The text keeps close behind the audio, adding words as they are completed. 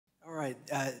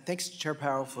right. Thanks, Chair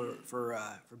Powell, for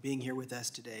being here with us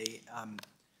today.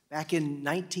 Back in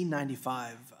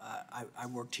 1995, I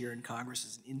worked here in Congress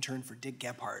as an intern for Dick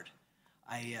Gephardt.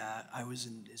 I was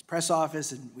in his press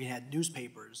office, and we had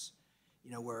newspapers,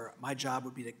 where my job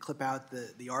would be to clip out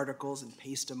the articles and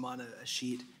paste them on a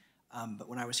sheet. But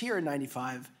when I was here in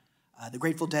 '95, the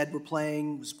Grateful Dead were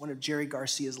playing. It was one of Jerry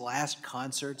Garcia's last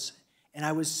concerts, and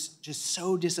I was just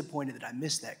so disappointed that I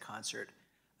missed that concert.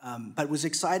 But was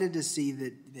excited to see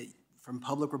that from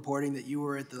public reporting that you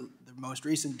were at the most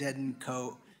recent Dead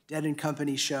and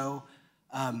Company show.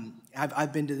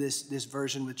 I've been to this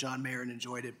version with John Mayer and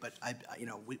enjoyed it, but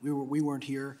we weren't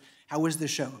here. How was the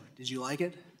show? Did you like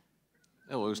it?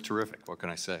 Oh, it was terrific. What can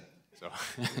I say? So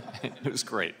it was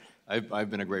great. I've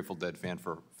been a Grateful Dead fan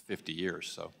for 50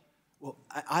 years. So. Well,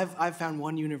 I've found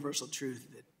one universal truth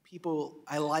that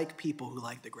I like people who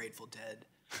like the Grateful Dead.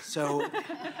 So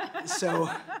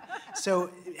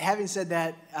having said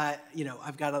that, I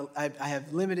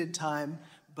have limited time.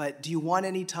 But do you want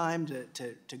any time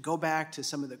to go back to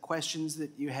some of the questions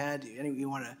that you had? You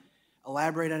want to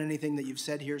elaborate on anything that you've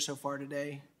said here so far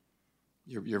today?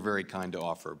 You're very kind to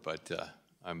offer, but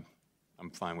I'm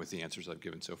fine with the answers I've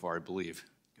given so far, I believe.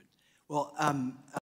 Good. Well.